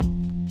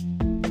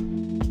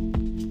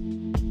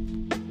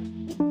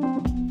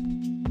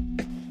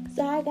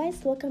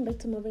guys, welcome back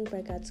to Moving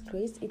by God's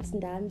Grace. It's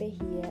Ndambe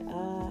here.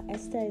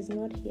 Esther is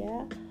not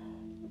here.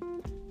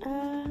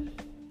 And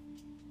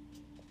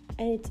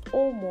it's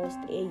almost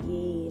a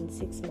year and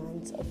 6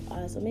 months of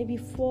us, or maybe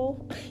 4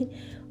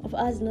 of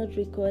us not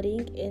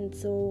recording. And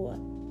so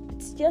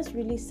it's just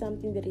really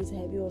something that is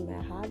heavy on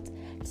my heart.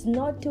 It's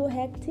not too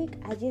hectic.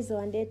 I just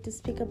wanted to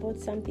speak about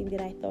something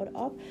that I thought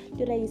of.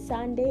 Today is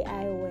Sunday.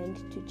 I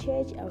went to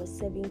church. I was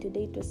serving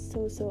today. It was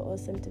so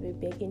awesome to be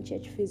back in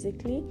church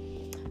physically.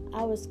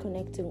 I was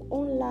connecting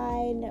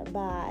online,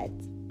 but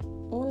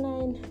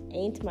online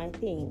ain't my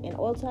thing. And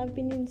also I've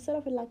been in sort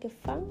of like a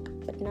funk,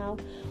 but now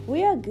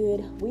we are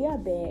good. We are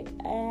back.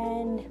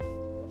 And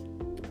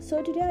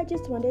so today I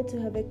just wanted to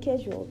have a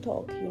casual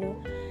talk,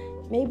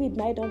 Maybe it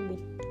might not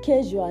be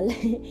casual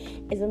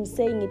as I'm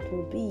saying it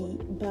will be,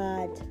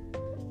 but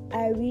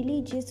I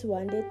really just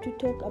wanted to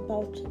talk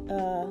about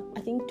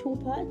I think 2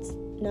 parts.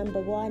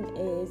 Number 1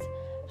 is,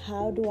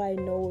 how do I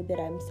know that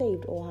I'm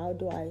saved, or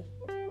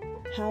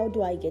how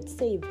do I get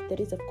saved?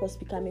 That is, of course,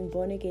 becoming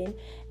born again.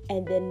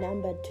 And then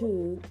number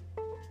 2,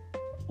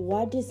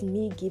 what does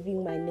me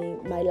giving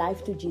my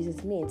life to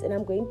Jesus means? And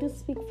I'm going to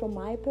speak from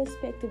my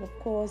perspective, of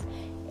course.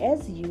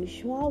 As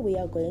usual, we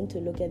are going to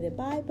look at the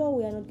Bible.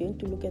 We are not going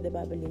to look at the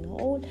Bible in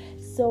whole.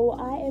 So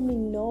I am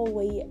in no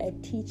way a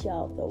teacher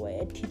of the way,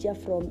 a teacher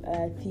from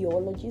a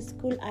theology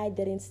school. I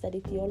didn't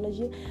study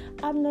theology.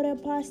 I'm not a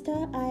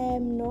pastor. I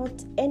am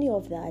not any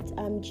of that.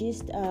 I'm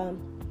just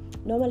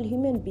normal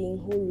human being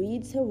who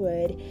reads her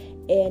word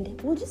and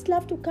would just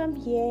love to come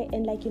here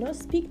and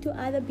speak to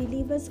other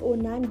believers or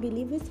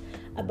non-believers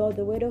about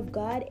the word of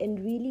God, and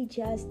really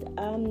just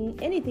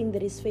anything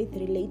that is faith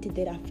related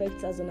that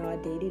affects us in our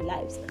daily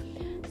lives.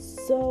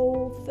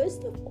 So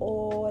first of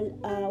all,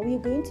 we're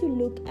going to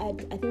look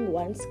at, I think,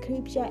 one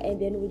scripture,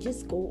 and then we'll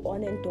just go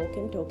on and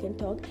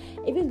talk.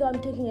 Even though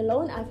I'm talking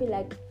alone, I feel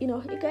like you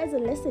guys are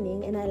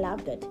listening, and I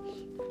love that.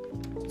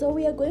 So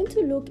we are going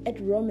to look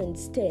at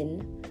Romans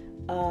 10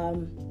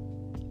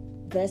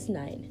 verse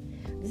 9.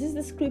 This is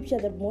the scripture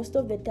that most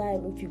of the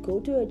time, if you go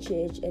to a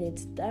church and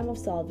it's time of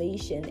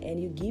salvation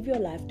and you give your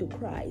life to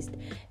Christ,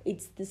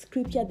 it's the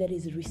scripture that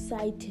is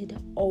recited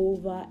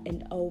over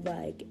and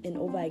over and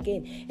over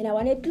again. And I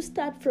wanted to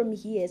start from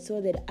here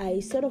so that I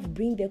sort of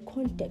bring the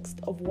context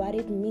of what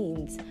it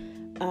means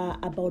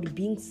about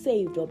being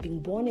saved or being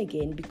born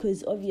again,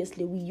 because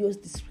obviously we use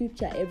the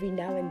scripture every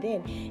now and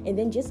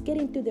then just get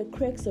into the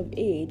crux of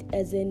it,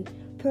 as in,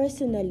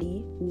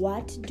 personally,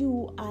 what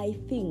do I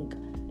think?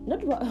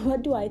 Not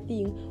what do I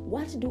think,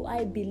 what do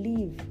I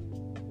believe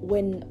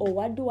or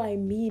what do I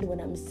mean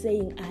when I'm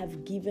saying I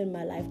have given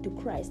my life to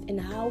Christ? And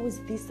how is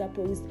this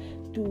supposed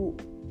to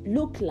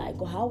look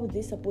like, or how is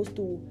this supposed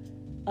to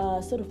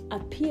sort of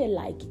appear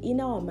like in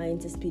our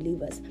minds as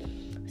believers?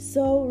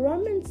 So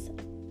Romans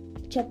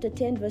chapter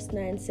 10 verse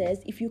 9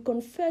 says, if you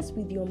confess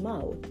with your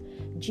mouth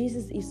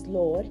Jesus is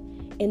Lord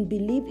and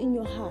believe in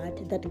your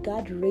heart that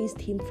God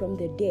raised him from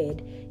the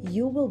dead,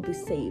 you will be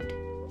saved.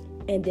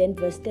 And then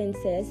verse 10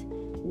 says,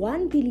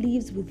 one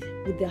believes with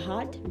the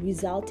heart,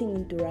 resulting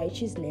into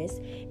righteousness,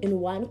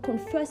 and one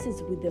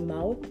confesses with the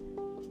mouth,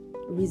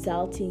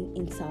 resulting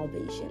in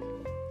salvation.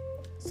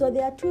 So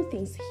there are 2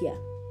 things here.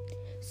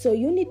 So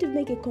you need to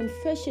make a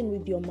confession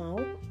with your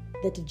mouth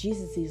that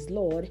Jesus is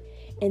Lord,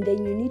 and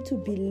then you need to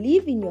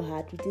believe in your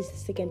heart, which is the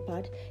second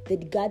part,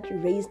 that God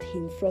raised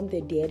him from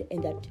the dead,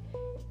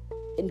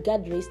 and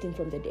God raised him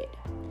from the dead.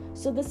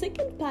 So the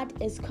second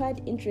part is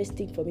quite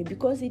interesting for me,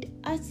 because it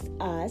asks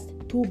us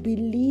to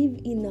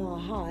believe in our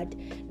heart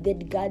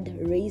that God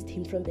raised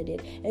him from the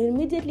dead. And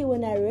immediately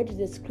when I read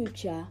the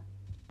scripture,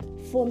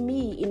 for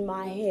me, in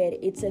my head,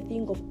 it's a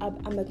thing of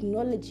I'm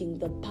acknowledging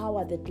the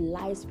power that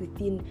lies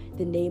within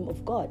the name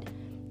of God.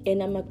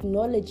 And I'm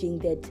acknowledging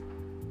that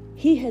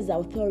he has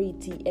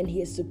authority and he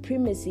has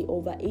supremacy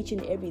over each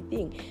and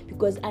everything,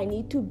 because I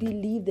need to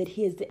believe that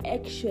he has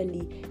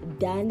actually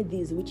done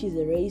this, which is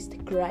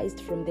raised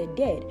Christ from the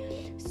dead.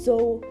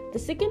 So the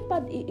second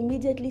part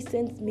immediately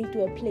sends me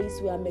to a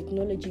place where I'm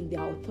acknowledging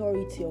the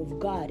authority of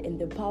God and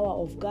the power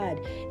of God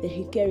that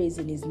he carries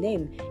in his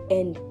name,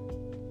 and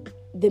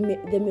the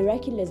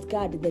miraculous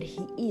God that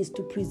he is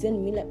to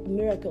present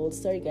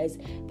miracles. Sorry guys,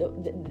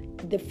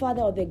 the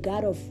Father, or the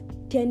God of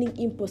turning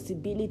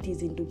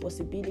impossibilities into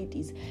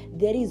possibilities.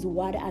 That is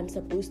what I'm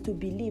supposed to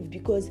believe,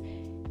 because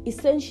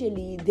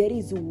essentially that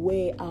is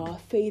where our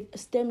faith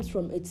stems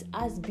from. It's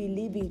us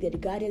believing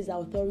that God has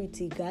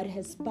authority, God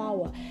has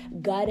power,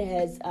 God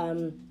has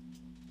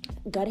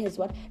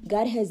what?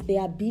 God has the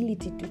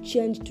ability to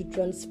change, to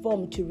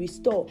transform, to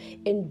restore,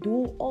 and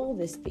do all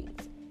these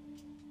things.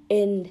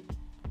 And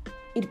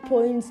it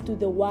points to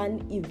the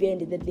one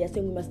event that they are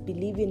saying we must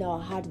believe in our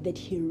heart that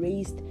he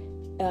raised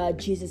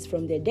Jesus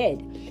from the dead.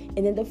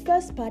 And then the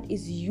first part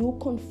is you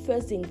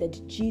confessing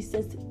that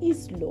Jesus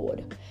is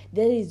Lord.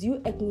 That is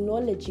you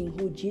acknowledging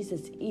who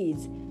Jesus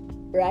is,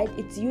 right?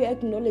 It's you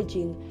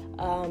acknowledging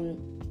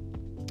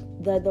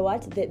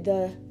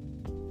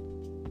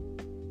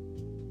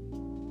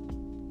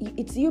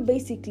it's you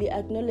basically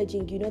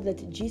acknowledging,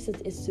 that Jesus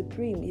is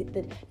supreme,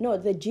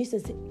 that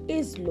Jesus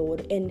is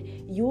Lord, and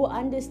you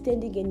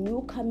understanding and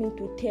you coming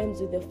to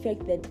terms with the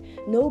fact that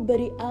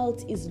nobody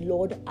else is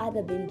Lord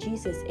other than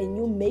Jesus, and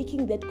you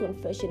making that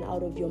confession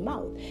out of your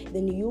mouth,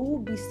 then you will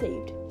be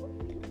saved.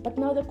 But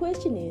now the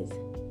question is,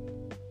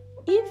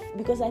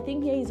 because I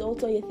think here is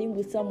also a thing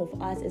with some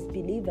of us as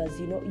believers,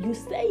 you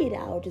say it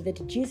out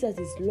that Jesus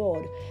is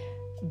Lord,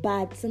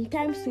 but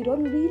sometimes we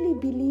don't really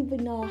believe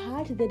in our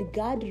heart that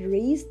God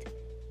raised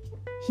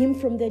him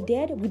from the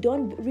dead. We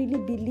don't really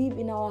believe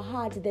in our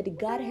heart that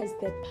God has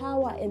the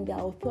power and the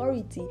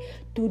authority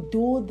to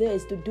do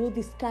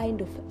this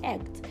kind of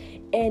act.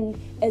 And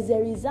as a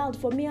result,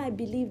 for me, I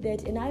believe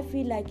that, and I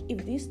feel like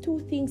if these two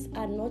things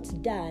are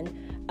not done,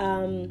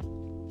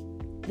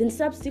 then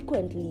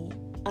subsequently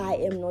I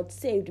am not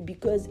saved,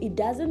 because it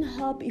doesn't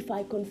help if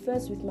I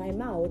confess with my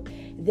mouth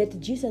that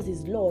Jesus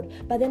is Lord,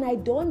 but then I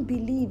don't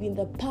believe in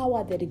the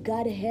power that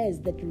God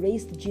has that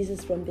raised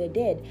Jesus from the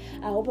dead.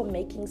 I hope I'm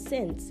making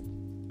sense.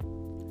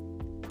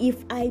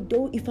 If I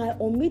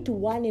omit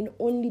one and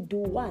only do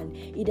one,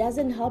 it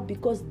doesn't help,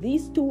 because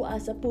these two are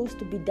supposed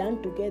to be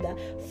done together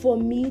for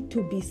me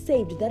to be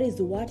saved. That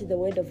is what the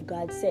Word of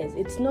God says.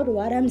 It's not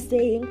what I'm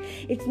saying.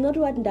 It's not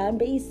what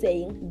Ndambe is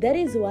saying. That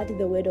is what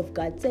the Word of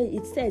God says.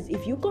 It says,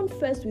 if you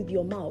confess with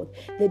your mouth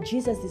that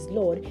Jesus is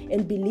Lord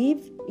and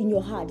believe in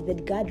your heart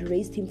that God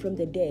raised him from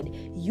the dead,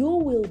 you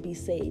will be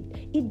saved.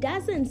 It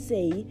doesn't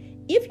say,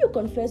 if you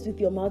confess with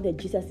your mouth that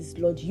Jesus is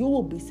Lord, you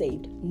will be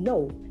saved.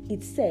 No,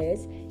 it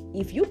says,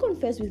 if you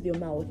confess with your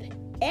mouth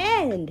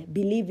and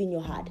believe in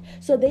your heart.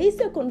 So there is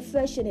a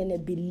confession and a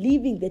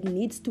believing that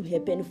needs to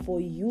happen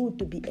for you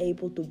to be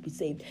able to be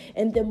saved.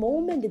 And the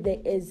moment there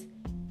is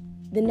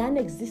the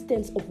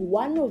non-existence of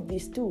one of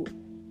these two,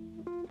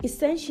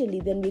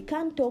 essentially, then we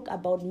can't talk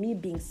about me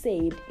being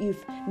saved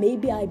if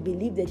maybe I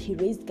believe that he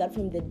raised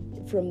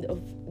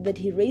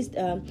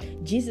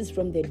Jesus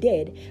from the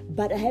dead,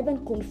 but I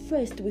haven't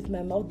confessed with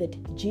my mouth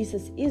that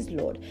Jesus is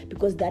Lord,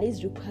 because that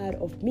is required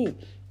of me.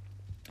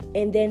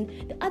 And then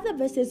the other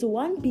verse says,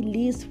 one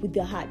believes with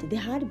the heart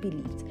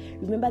believes.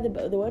 Remember,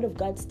 the Word of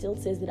God still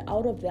says that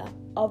out of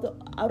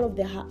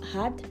the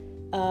heart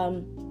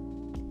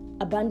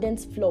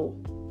abundance flow.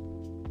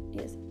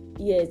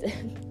 Yes.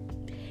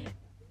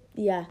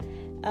 Yeah.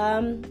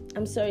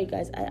 I'm sorry,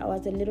 guys. I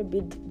was a little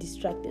bit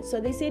distracted.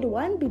 So they said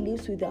one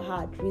believes with the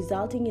heart,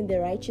 resulting in the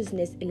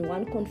righteousness, and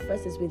one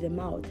confesses with the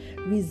mouth,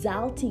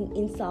 resulting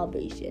in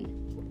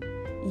salvation.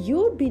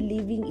 You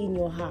believing in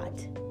your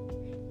heart,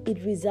 it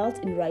results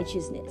in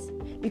righteousness,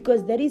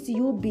 because that is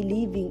you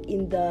believing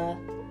in the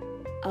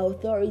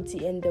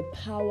authority and the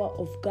power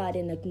of God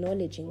and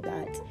acknowledging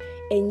that,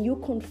 and you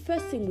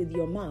confessing with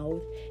your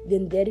mouth,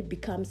 then that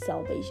becomes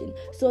salvation.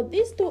 So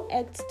these two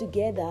acts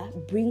together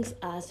brings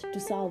us to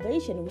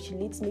salvation, which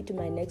leads me to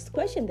my next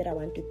question that I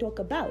want to talk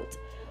about.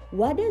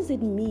 What does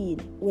it mean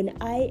when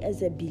I,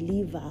 as a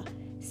believer,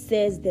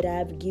 says that I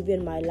have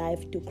given my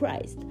life to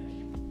Christ?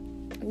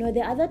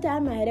 The other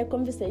time I had a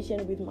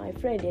conversation with my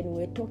friend, and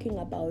we were talking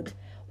about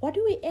what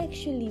do we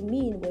actually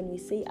mean when we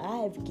say I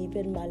have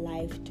given my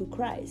life to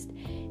Christ.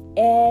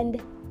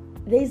 And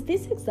there's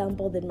this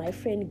example that my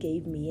friend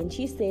gave me, and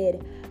she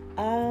said,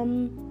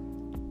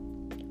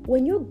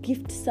 when you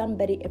gift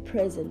somebody a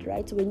present,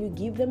 right? So when you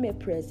give them a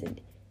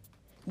present,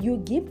 you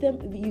give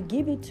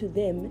it to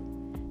them,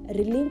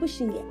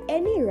 relinquishing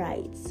any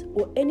rights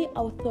or any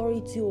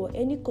authority or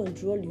any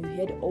control you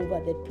had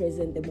over that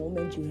present the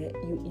moment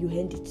you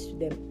hand it to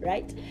them,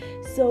 right?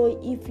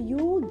 So if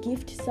you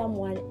gift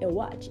someone a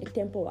watch, a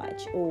Temple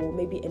watch, or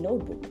maybe a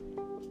notebook,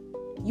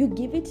 you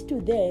give it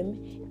to them,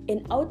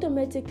 and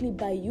automatically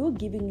by you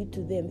giving it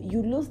to them,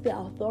 you lose the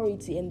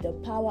authority and the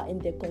power and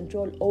the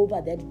control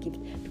over that gift,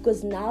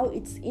 because now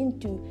it's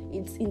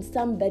in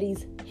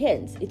somebody's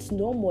hands. It's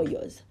no more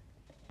yours.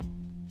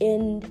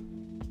 And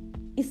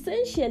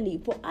essentially,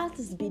 for us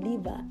as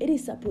believers, it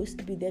is supposed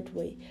to be that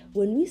way.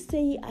 When we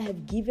say I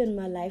have given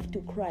my life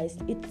to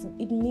Christ,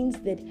 it means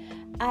that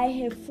I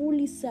have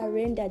fully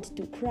surrendered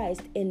to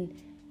Christ, and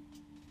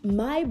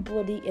my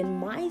body and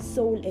my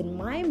soul and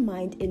my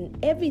mind and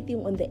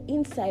everything on the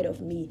inside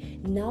of me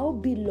now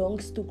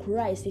belongs to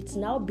Christ. It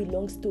now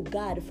belongs to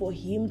God for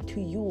him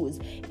to use,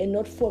 and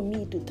not for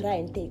me to try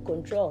and take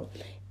control.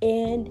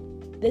 And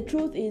the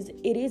truth is,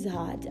 it is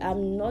hard.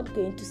 I'm not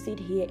going to sit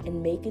here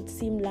and make it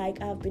seem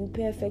like I've been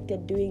perfect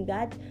at doing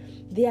that.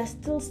 There are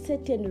still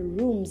certain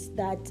rooms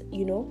that,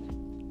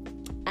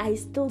 I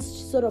still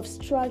sort of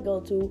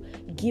struggle to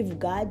give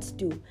God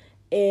to.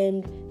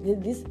 And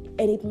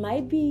it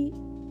might be,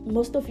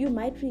 most of you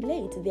might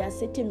relate. There are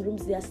certain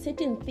rooms, there are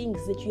certain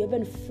things that you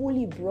haven't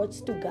fully brought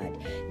to God.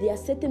 There are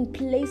certain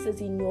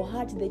places in your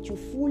heart that you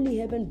fully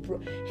haven't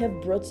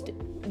brought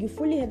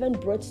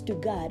to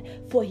God,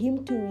 for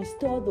him to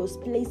restore those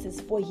places,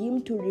 for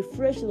him to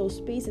refresh those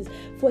spaces,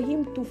 for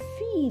him to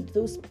feed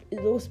those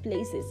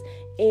places.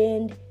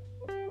 And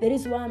that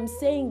is why I'm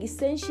saying,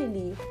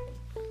 essentially,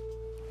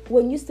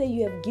 when you say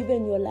you have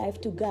given your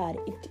life to God,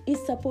 it is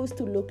supposed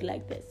to look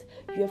like this.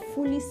 You have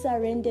fully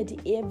surrendered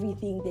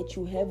everything that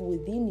you have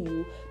within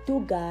you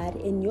to God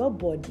and your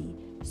body,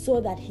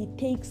 so that He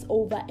takes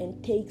over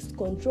and takes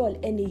control,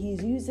 and He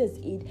uses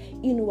it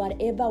in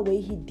whatever way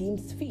He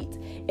deems fit.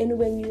 And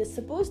when you're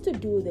supposed to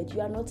do that,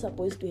 you are not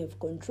supposed to have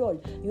control.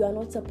 You are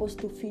not supposed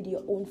to feed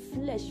your own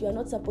flesh. You are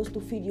not supposed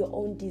to feed your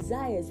own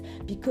desires,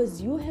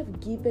 because you have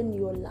given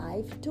your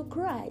life to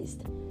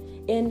Christ.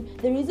 And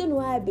the reason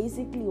why I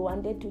basically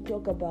wanted to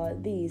talk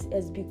about this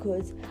is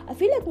because I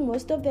feel like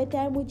most of the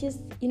time we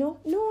just, no,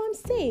 I'm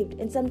saved.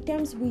 And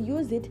sometimes we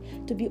use it,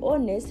 to be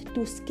honest,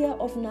 to scare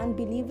off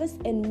non-believers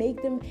and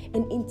make them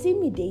and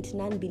intimidate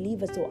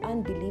non-believers or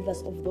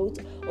unbelievers of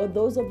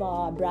those of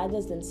our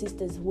brothers and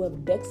sisters who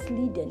have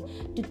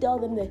backslidden, to tell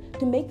them that,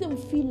 to make them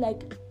feel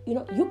like,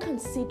 you can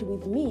sit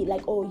with me,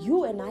 like, oh,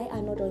 you and I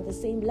are not on the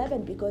same level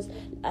because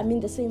I'm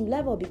in the same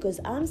level because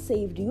I'm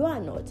saved, you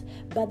are not.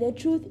 But the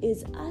truth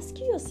is, ask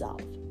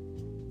yourself,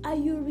 are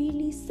you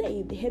really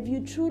saved? Have you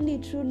truly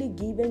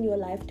given your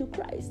life to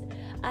Christ?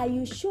 Are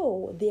you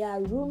sure there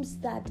are rooms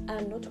that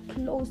are not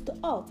closed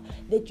off,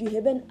 that you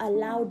haven't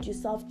allowed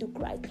yourself to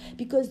Christ?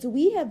 Because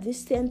we have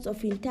this sense of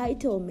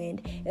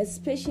entitlement,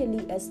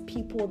 especially as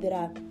people that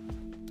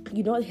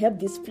are, have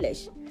this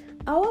flesh.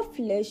 Our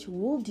flesh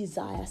will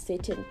desire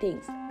certain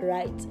things,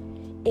 right?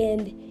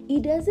 And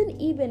it doesn't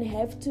even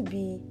have to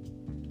be,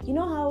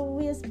 how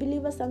we as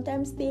believers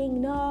sometimes think,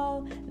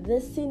 no,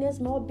 this sin is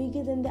more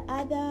bigger than the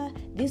other,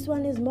 this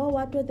one is more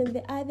water than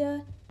the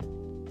other.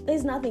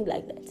 There's nothing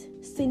like that.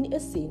 Sin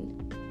is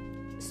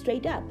sin,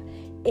 straight up.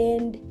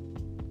 And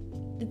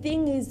the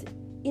thing is,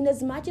 in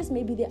as much as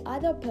maybe the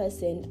other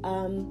person,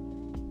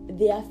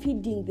 they are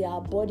feeding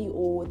their body,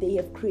 or they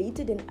have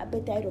created an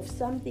appetite of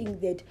something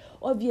that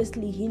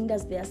obviously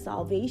hinders their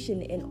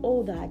salvation and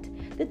all that.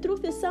 The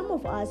truth is, some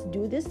of us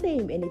do the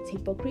same, and it's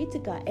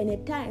hypocritical. And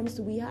at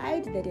times we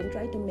hide that and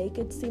try to make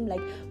it seem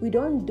like we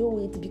don't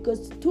do it,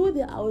 because to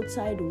the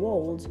outside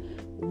world,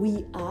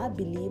 we are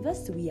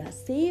believers, we are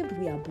saved,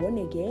 we are born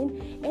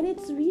again. And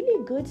it's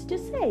really good to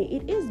say.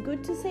 It is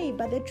good to say,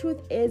 but the truth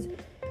is,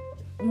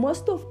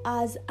 most of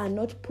us are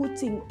not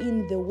putting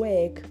in the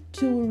work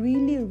to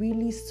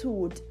really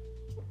suit.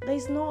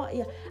 There's no,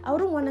 I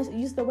wouldn't want to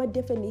use the word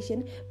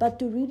definition, but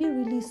to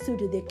really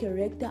suit the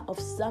character of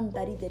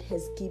somebody that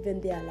has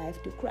given their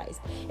life to Christ.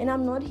 And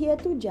I'm not here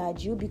to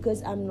judge you,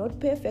 because I'm not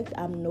perfect.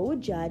 I'm no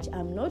judge.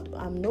 I'm no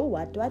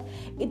what.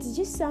 It's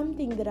just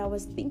something that I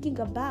was thinking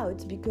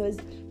about, because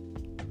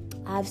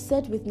I've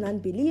sat with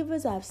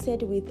non-believers, I've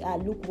sat with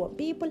lukewarm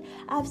people,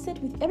 I've sat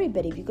with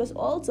everybody, because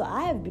also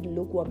I have been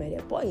lukewarm at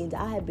a point.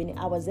 I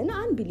was an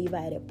unbeliever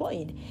at a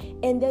point.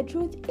 And the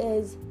truth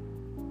is,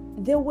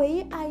 the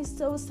way I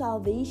saw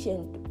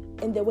salvation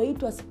and the way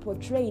it was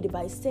portrayed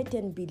by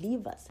certain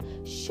believers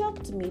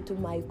shocked me to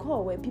my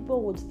core, where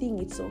people would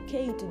think it's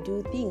okay to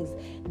do things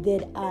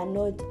that are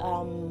not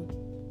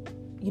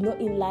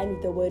in line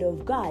with the word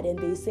of God. And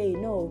they say,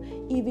 no,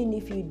 even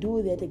if you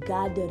do that,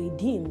 God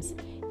redeems.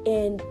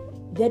 And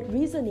that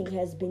reasoning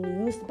has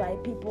been used by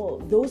people,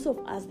 those of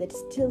us that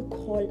still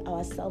call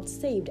ourselves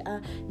saved.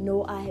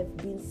 No, I have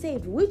been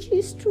saved, which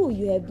is true,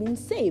 you have been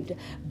saved.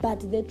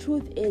 But the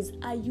truth is,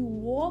 are you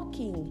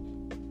walking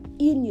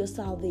in your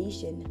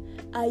salvation?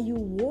 Are you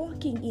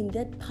walking in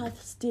that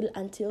path still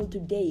until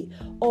today?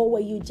 Or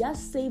were you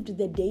just saved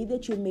the day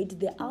that you made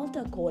the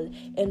altar call,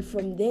 and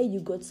from there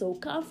you got so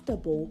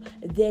comfortable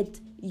that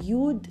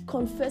you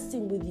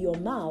confessing with your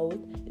mouth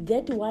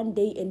that one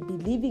day and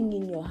believing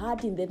in your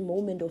heart in that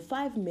moment of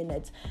 5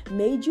 minutes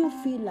made you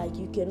feel like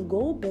you can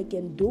go back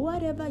and do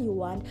whatever you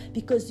want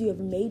because you have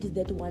made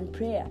that one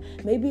prayer?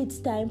 Maybe it's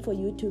time for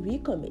you to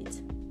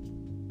recommit.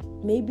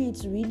 Maybe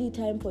it's really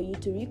time for you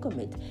to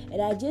recommit.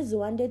 And I just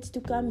wanted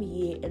to come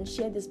here and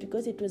share this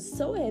because it was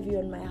so heavy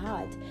on my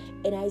heart.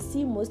 And I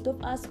see most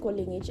of us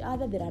calling each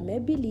other that I'm a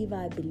believer,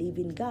 I believe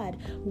in God,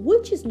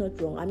 which is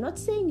not wrong. I'm not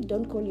saying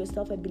don't call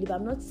yourself a believer.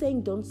 I'm not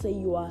saying don't say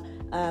you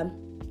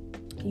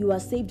are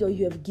saved, or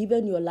you have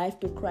given your life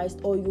to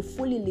Christ, or you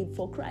fully live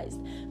for Christ.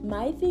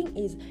 My thing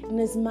is, in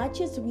as much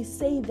as we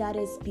say that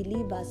as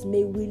believers,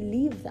 may we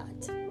live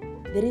that.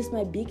 That is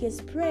my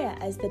biggest prayer,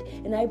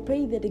 and I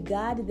pray that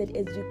God, that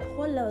as we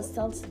call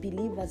ourselves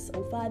believers,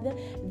 oh Father,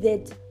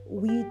 that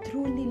we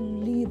truly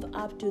live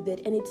up to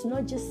that. And it's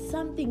not just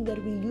something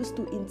that we use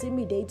to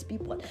intimidate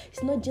people.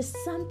 It's not just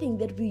something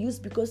that we use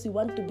because we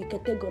want to be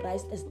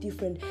categorized as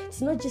different.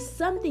 It's not just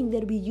something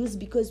that we use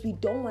because we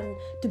don't want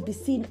to be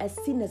seen as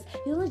sinners.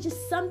 It's not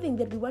just something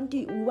that we want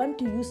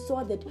to use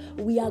so that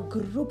we are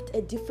grouped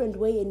a different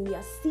way and we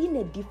are seen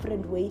a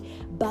different way.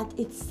 But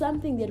it's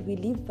something that we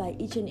live by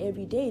each and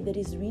every day. That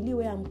is really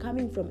where I'm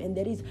coming from, and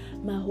that is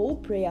my whole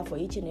prayer for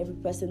each and every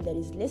person that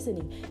is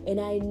listening. And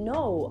I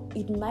know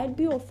it might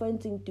be offensive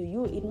to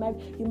you. You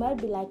might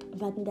be like,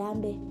 but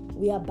Ndambe,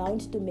 we are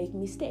bound to make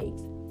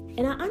mistakes.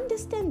 And I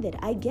understand that.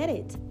 I get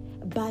it.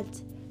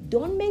 But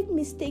don't make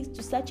mistakes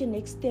to such an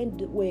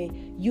extent where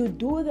you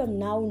do them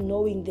now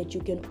knowing that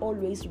you can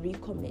always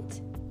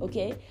recommit.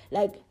 Okay?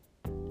 Like,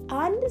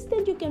 I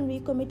understand you can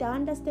recommit. I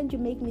understand you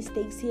make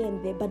mistakes here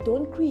and there, but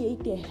don't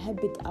create a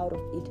habit out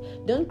of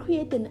it. Don't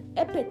create an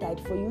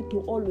appetite for you to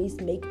always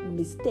make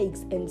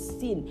mistakes and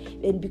sin.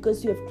 And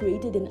because you have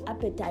created an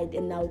appetite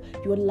and now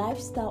your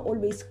lifestyle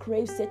always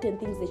craves certain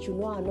things that you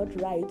know are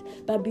not right,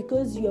 but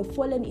because you have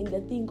fallen in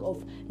the thing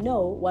of,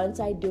 no,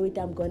 once I do it,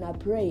 I'm going to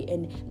pray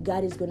and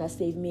God is going to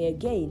save me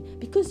again.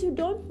 Because you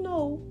don't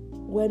know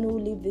when we'll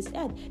leave this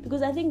earth.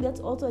 Because I think that's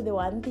also the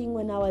one thing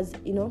when I was,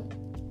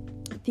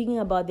 thinking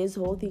about this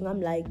whole thing, I'm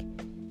like,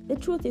 the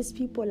truth is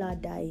people are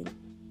dying.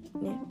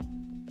 Yeah?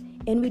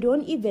 And we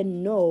don't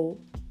even know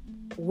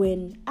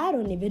I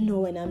don't even know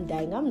when I'm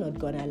dying. I'm not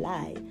gonna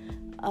lie.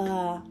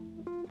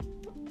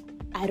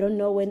 I don't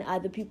know when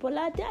other people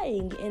are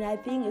dying. And I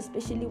think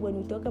especially when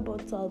we talk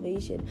about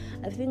salvation,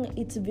 I think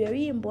it's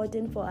very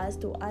important for us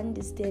to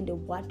understand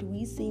what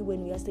we say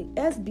when we are saying,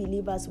 as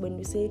believers, when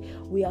we say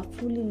we are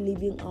fully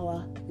living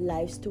our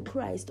lives to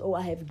Christ, or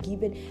I have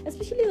given,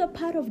 especially the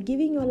part of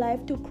giving your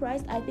life to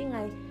Christ. I think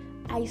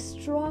I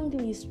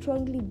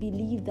strongly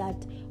believe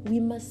that we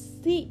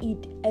must see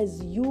it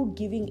as you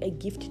giving a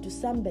gift to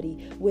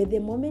somebody, where the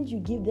moment you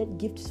give that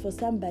gift for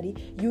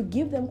somebody, you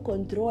give them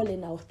control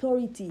and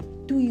authority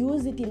to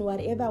use it in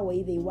whatever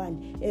way they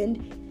want.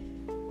 And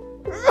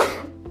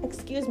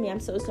excuse me, I'm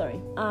so sorry.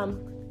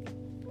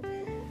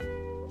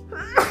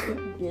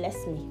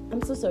 Bless me.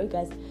 I'm so sorry,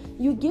 guys.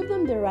 You give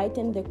them the right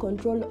and the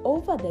control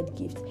over that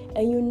gift,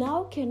 and you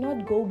now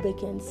cannot go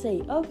back and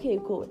say, okay,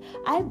 cool,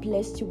 I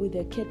blessed you with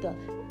a kettle.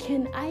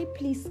 Can I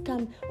please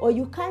come? Or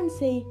you can't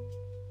say,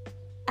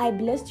 I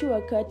blessed you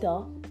with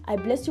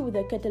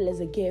a kettle as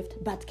a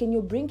gift, but can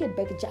you bring it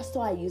back just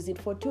so I use it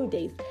for 2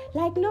 days?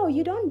 Like, no,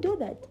 you don't do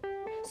that.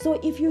 So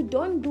if you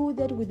don't do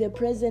that with the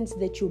presents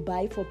that you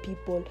buy for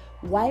people,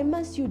 why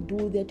must you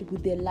do that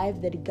with the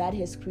life that God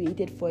has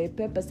created for a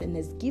purpose and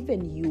has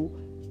given you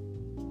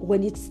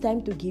when it's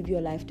time to give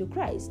your life to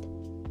Christ?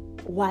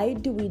 Why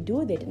do we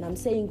do that? And I'm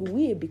saying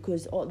we,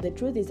 because the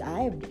truth is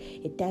I have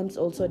at times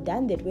also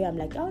done that, where I'm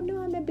like, oh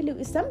no, I'm a believer.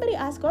 If somebody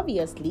asks,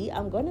 obviously,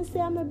 I'm going to say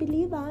I'm a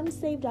believer, I'm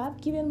saved,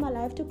 I've given my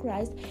life to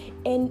Christ.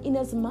 And in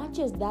as much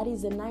as that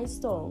is a nice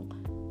song,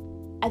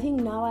 I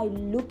think now I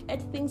look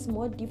at things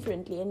more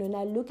differently. And when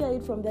I look at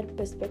it from that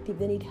perspective,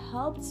 then it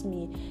helps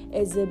me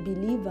as a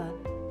believer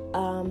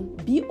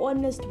be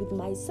honest with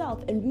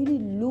myself and really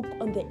look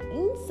on the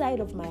inside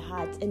of my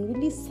heart and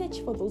really search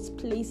for those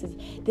places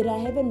that I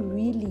haven't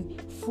really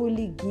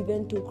fully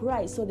given to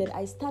Christ, so that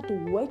I start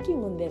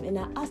working on them and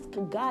I ask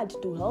God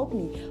to help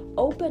me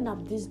open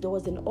up these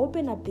doors and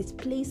open up these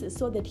places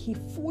so that He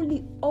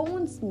fully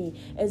owns me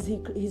as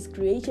His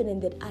creation,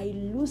 and that I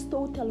lose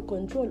total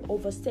control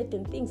over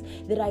certain things,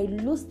 that I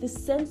lose this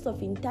sense of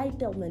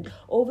entitlement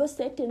over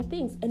certain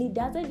things. And it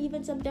doesn't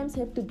even sometimes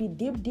have to be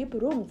deep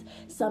rooms.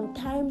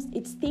 Sometimes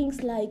it's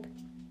things like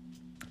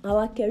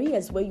our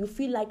careers, where you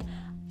feel like,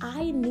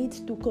 I need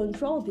to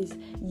control this.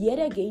 Yet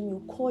again,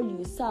 you call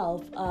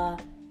yourself,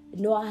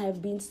 no, I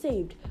have been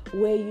saved.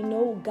 Where,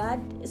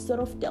 God sort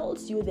of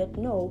tells you that,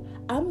 no,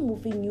 I'm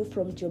moving you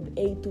from job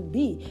A to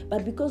B.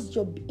 But because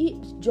job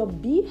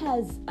B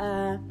has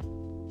a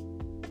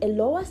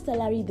lower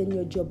salary than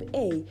your job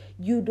A,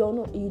 you don't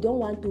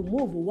want to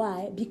move.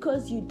 Why?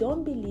 Because you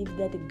don't believe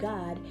that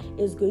God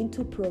is going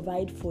to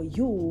provide for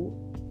you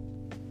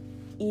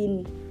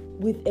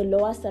with a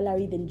lower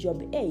salary than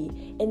job A.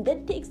 And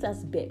that takes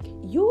us back.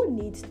 You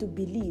need to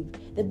believe.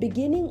 The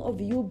beginning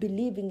of you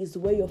believing is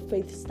where your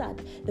faith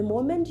starts. The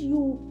moment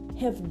you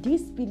have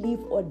disbelief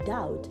or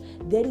doubt,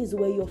 that is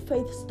where your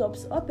faith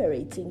stops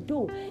operating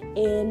too.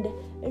 And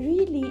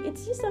really,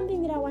 it's just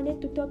something that I wanted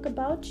to talk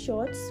about,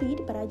 short, sweet,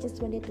 but I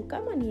just wanted to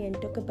come on here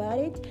and talk about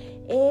it.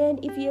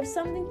 And if you have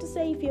something to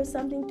say, if you have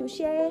something to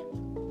share,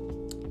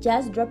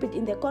 just drop it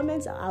in the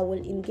comments. I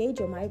will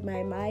engage, or my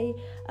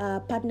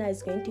partner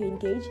is going to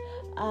engage.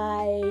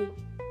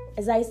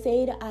 As I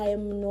said, I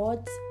am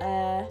not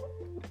a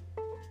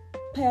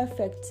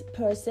perfect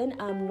person.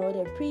 I'm not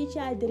a preacher.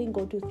 I didn't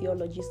go to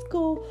theology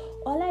school.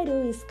 All I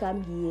do is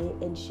come here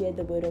and share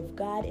the word of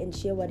God and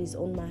share what is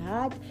on my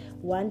heart.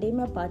 One day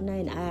my partner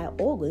and I are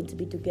all going to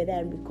be together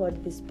and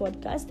record this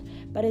podcast.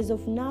 But as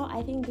of now,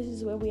 I think this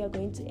is where we are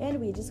going to end.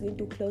 We're just going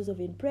to close off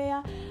in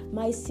prayer.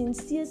 My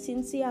sincere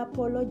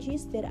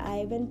apologies that I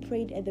haven't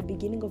prayed at the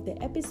beginning of the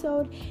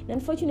episode. And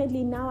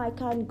unfortunately, now I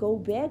can't go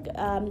back.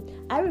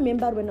 I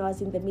remember when I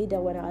was in the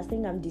middle, when I was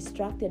saying I'm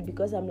distracted,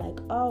 because I'm like,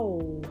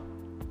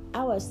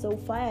 I was so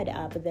fired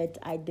up that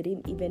I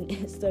didn't even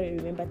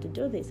remember to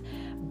do this.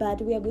 But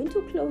we are going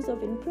to close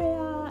off in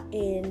prayer,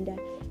 and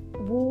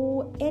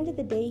we'll end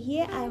the day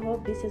here. I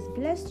hope this has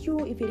blessed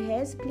you. If it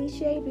has, please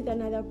share it with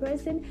another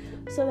person,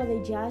 so that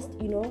they just,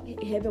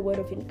 have a word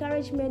of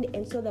encouragement,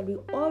 and so that we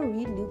all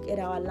really look at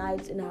our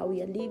lives and how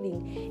we are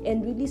living,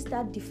 and really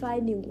start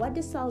defining, what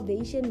does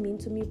salvation mean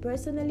to me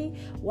personally?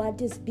 What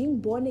does being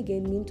born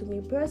again mean to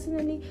me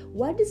personally?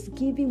 What does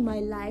giving my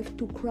life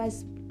to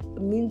Christ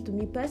mean to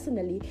me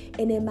personally?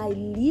 And am I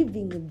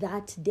living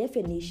that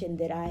definition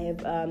that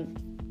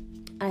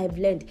I I have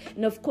learned.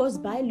 And of course,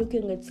 by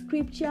looking at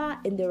scripture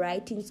and the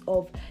writings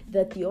of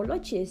the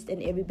theologists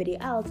and everybody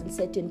else and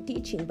certain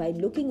teaching, by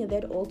looking at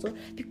that also,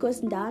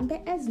 because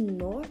Ndambe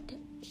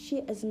she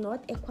is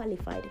not a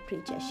qualified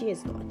preacher. She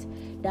is not.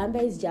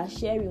 Ndambe is just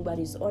sharing what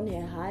is on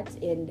her heart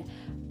and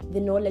the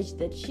knowledge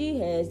that she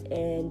has.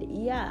 And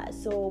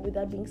so with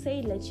that being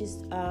said, let's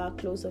just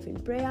close off in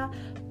prayer.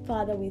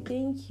 Father, we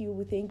thank you.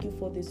 We thank you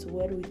for this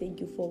word. We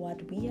thank you for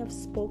what we have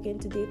spoken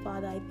today,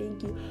 Father. I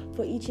thank you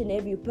for each and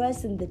every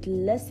person that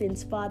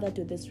listens, Father,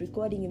 to this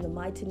recording in the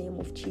mighty name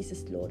of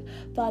Jesus, Lord.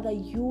 Father,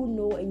 you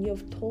know and you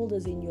have told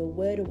us in your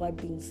word what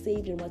being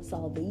saved and what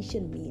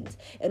salvation means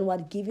and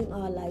what giving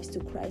our lives to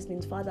Christ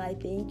means. Father, I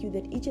thank you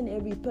that each and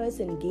every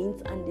person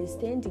gains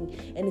understanding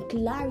and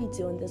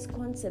clarity on this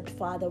concept,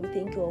 Father. We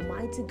thank you,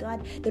 Almighty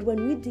God, that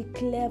when we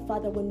declare,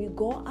 Father, when we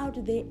go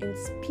out there and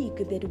speak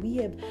that we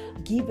have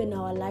given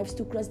our lives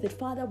to Christ, that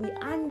Father, we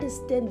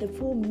understand the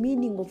full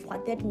meaning of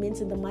what that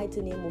means in the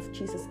mighty name of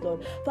Jesus,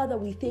 Lord. Father,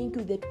 we thank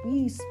you that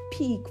we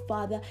speak,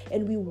 Father,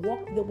 and we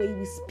walk the way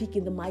we speak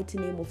in the mighty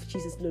name of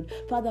Jesus, Lord.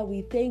 Father,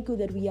 we thank you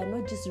that we are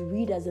not just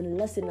readers and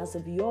listeners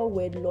of your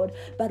word, Lord,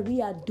 but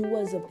we are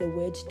doers of the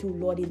word too,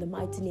 Lord, in the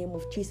mighty name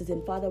of Jesus.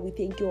 And Father, we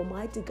thank you,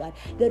 Almighty God,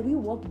 that we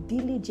walk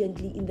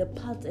diligently in the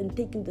path and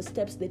taking the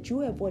steps that you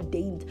have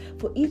ordained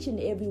for each and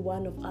every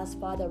one of us,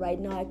 Father. Right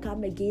now, I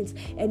come against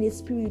any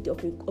spirit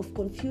of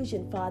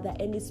confusion, Father,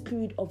 any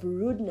spirit of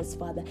rudeness,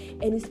 Father,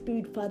 any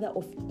spirit, Father,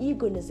 of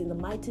eagerness in the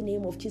mighty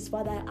name of Jesus.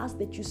 Father, I ask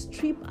that you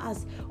strip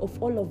us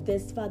of all of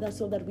this, Father,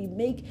 so that we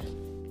make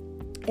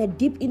a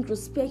deep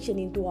introspection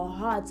into our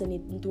hearts and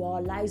into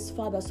our lives,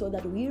 Father, so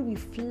that we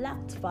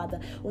reflect, Father,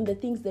 on the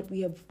things that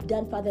we have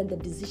done, Father, and the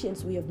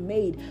decisions we have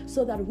made,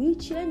 so that we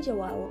change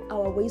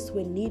our ways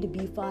when need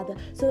be, Father,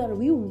 so that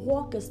we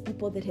walk as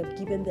people that have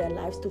given their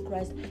lives to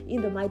Christ.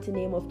 In the mighty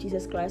name of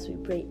Jesus Christ, we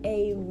pray.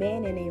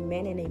 Amen and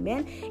amen and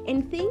amen.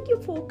 And thank you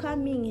for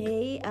coming.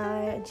 Hey,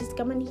 just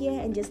come in here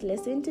and just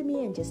listen to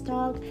me and just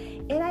talk.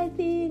 And I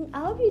hope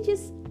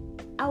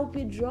I'll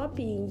be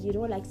dropping,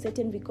 like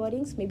certain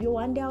recordings. Maybe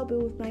one day I'll be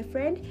with my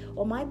friend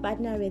or my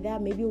partner rather.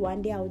 Maybe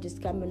one day I'll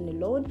just come in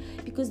alone,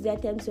 because there are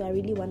times where I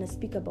really want to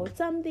speak about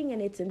something and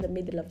it's in the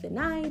middle of the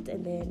night,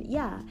 and then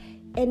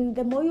and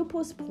the more you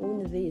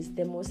postpone this,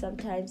 the more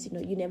sometimes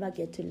you never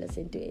get to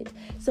listen to it.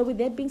 So with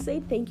that being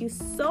said, thank you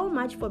so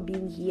much for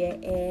being here,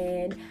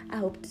 and I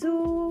hope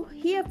to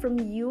hear from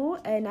you,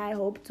 and I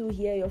hope to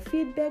hear your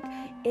feedback,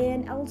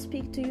 and I'll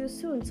speak to you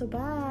soon. So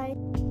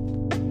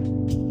bye.